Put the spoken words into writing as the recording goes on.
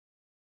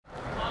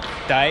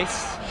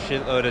dice,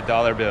 shitload of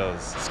dollar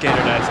bills. Skater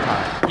dice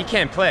time. He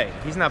can't play.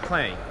 He's not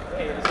playing.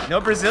 No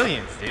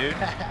Brazilians, dude.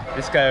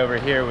 This guy over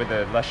here with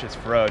a luscious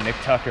fro, Nick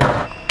Tucker,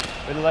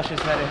 with a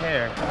luscious head of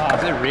hair. Oh,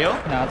 is it real?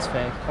 No, it's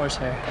fake.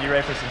 Horsehair. You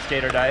ready for some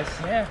skater dice?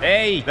 Yeah.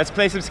 Hey, let's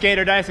play some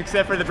skater dice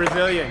except for the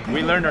Brazilian.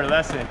 We learned our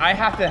lesson. I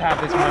have to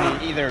have this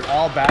money either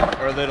all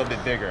back or a little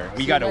bit bigger.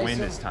 We gotta win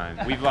this time.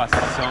 We've lost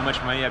so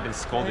much money. I've been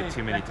scolded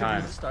too many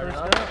times.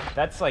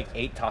 That's like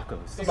 8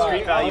 tacos.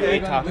 Street value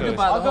 8 tacos.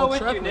 I'll go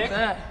with you, Nick.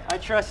 I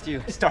trust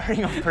you.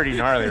 Starting off pretty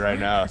gnarly right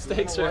now.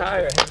 Stakes are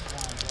higher.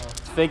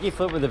 Fakey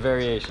flip with a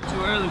variation.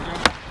 Too early, bro.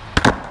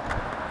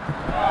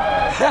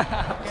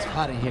 It's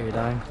hot in here,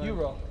 dog. You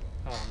roll.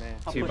 Oh man.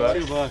 $2.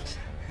 $2.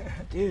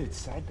 Dude,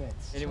 side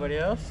bets. Anybody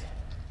else?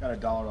 Got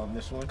 $1 on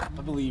this one.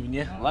 I believe in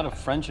you. A lot of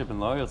friendship and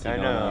loyalty I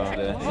going know. on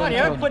today. Come on, you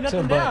haven't put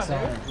nothing down,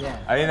 dude. Yeah.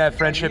 I think that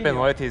friendship and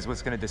loyalty is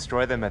what's gonna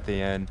destroy them at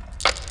the end.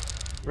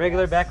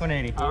 Regular back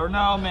 180. Oh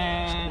no,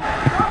 man.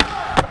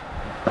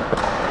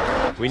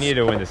 We need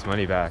to win this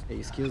money back. Hey,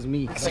 excuse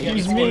me.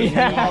 Excuse me.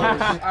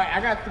 Alright, I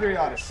got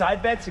 $3.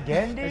 Side bets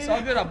again, dude? It's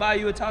all good. I'll buy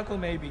you a taco,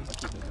 maybe.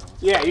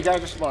 Yeah, you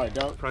guys are smart.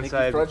 Don't Front think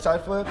side. Front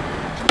side flip.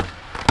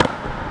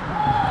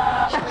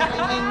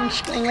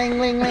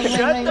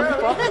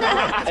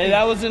 Hey,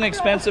 that was an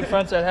expensive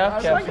frontside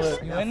half cap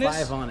flip. You win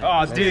this? 5 on it. Oh,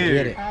 Let's dude.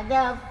 get it. I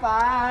got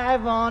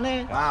 5 on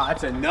it. Wow,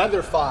 that's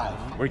another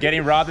 5. We're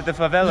getting robbed at the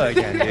favela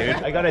again,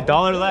 dude. I got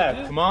 $1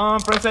 left. Come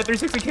on, frontside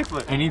 360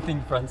 kickflip.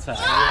 Anything front side.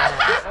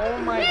 Oh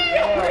my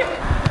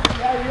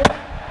god.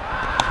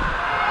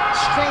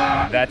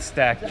 That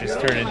stack just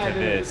turned into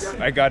this.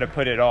 I gotta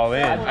put it all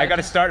in. I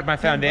gotta start my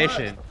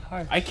foundation.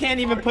 I can't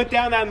even put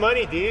down that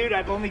money, dude.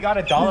 I've only got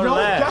 $1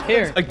 left.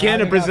 Here. Again,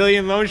 a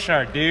Brazilian loan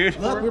shark, dude.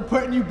 Look, we're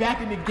putting you back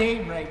in the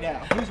game right now.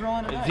 Who's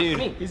rolling it? Dude,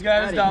 He's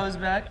got his dollars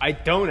back. I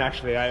don't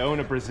actually. I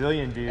own a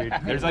Brazilian, dude.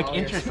 There's like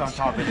interest on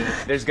top of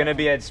this. There's gonna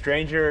be a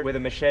stranger with a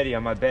machete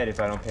on my bed if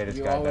I don't pay this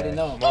guy already back.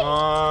 know. Come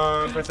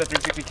on, press that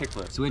 360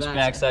 kickflip. Switch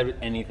backside with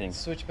anything.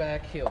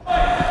 Switchback heel.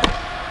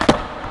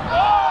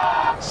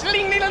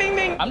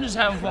 I'm just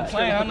having fun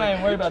playing. I'm not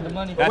even worried about the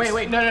money.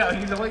 Wait, no.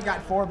 He's only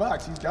got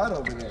 $4. He's got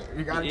over there.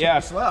 You gotta take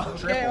it slow.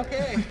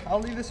 Okay. I'll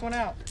leave this one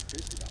out.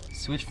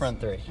 Switch front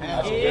 3.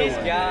 He's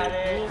got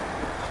it.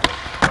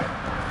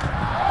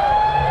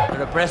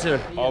 The presser.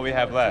 All we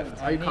have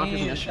left. Are you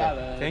confident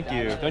yesterday? Thank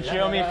you. Don't you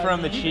owe me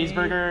from the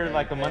cheeseburger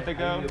like a month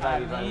ago?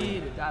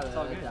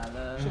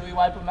 Should we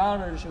wipe them out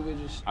or should we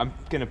just? I'm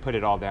gonna put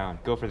it all down.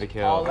 Go for the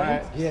kill. All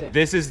in? Get it.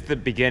 This is the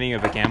beginning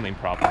of a gambling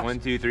problem. 1,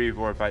 2, 3,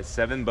 4, 5,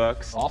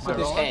 $7. Off with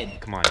his head.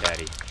 Come on,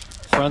 daddy.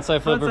 Front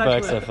side flip or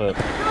back side flip?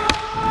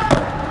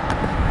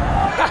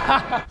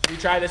 Should we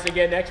try this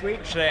again next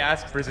week? Should I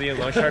ask Brazilian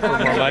loan shark for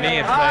more money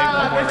and play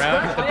one more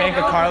round? The Bank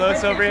of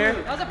Carlos over here?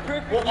 That was a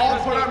perfect. We'll all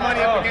put our money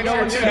up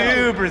against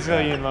your 2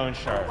 Brazilian loan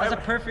sharks. That was a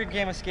perfect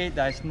game of skate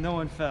dice. No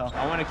one fell.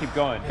 I want to keep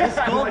going. This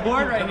gold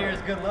board right here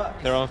is good luck.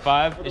 They're on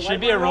 5. It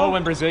should be a rule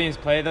when Brazilians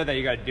play though that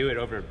you got to do it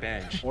over a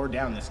bench. Or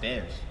down the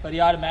stairs. But he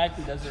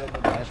automatically does it over the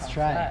bench. Let's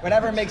try it.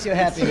 Whatever makes you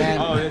happy, man.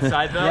 Oh, it's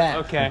side bet? Yeah.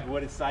 Okay.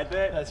 What is side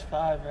bet? That's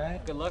 5,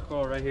 right? Good luck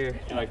roll right here.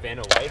 You like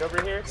Vanna White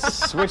over here?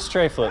 Switch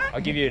tray flip.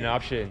 I'll give you an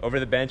option. Over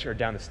the bench or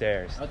down the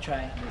stairs. I'll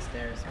try the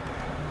stairs.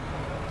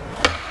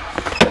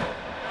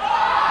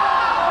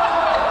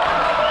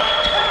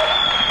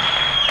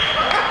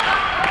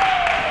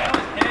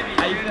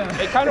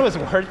 It kind of was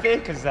worth it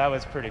because that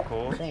was pretty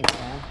cool. Thanks,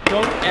 man.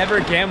 Don't ever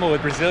gamble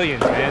with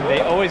Brazilians, man. They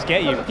always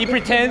get you. He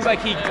pretends like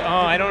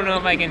I don't know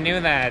if I can do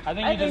that. I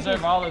think you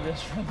deserve all of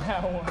this from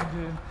that one,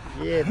 dude.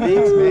 Yeah,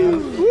 thanks,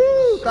 man.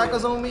 Woo!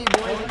 Tacos on me,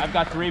 boy. I've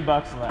got $3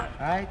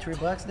 left. All right,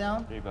 $3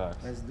 down. $3.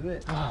 Let's do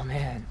it. Oh,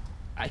 man.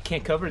 I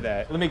can't cover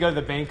that. Let me go to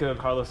the Bank of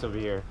Carlos over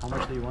here. How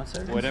much do you want,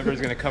 sir? Whatever's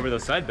gonna cover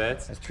those side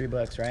bets. That's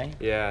 $3, right?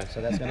 Yeah.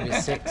 So that's gonna be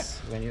 6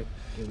 when you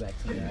give back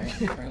to me, all right?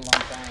 For a long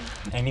time.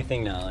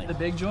 Anything now, like. The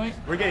big joint?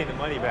 We're getting the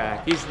money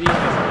back. He doesn't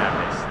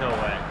have this. No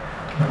way.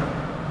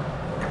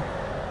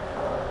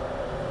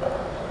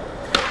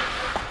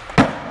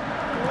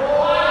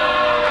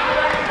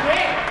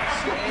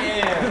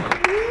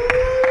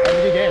 That was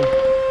a good game.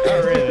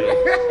 Not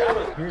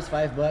really. Here's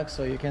 $5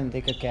 so you can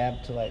take a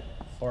cab to like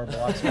 4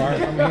 blocks far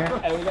from here.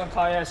 Hey, we're gonna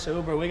call you a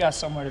Uber. We got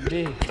somewhere to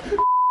be.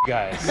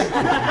 Guys.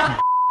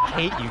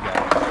 Hate you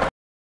guys.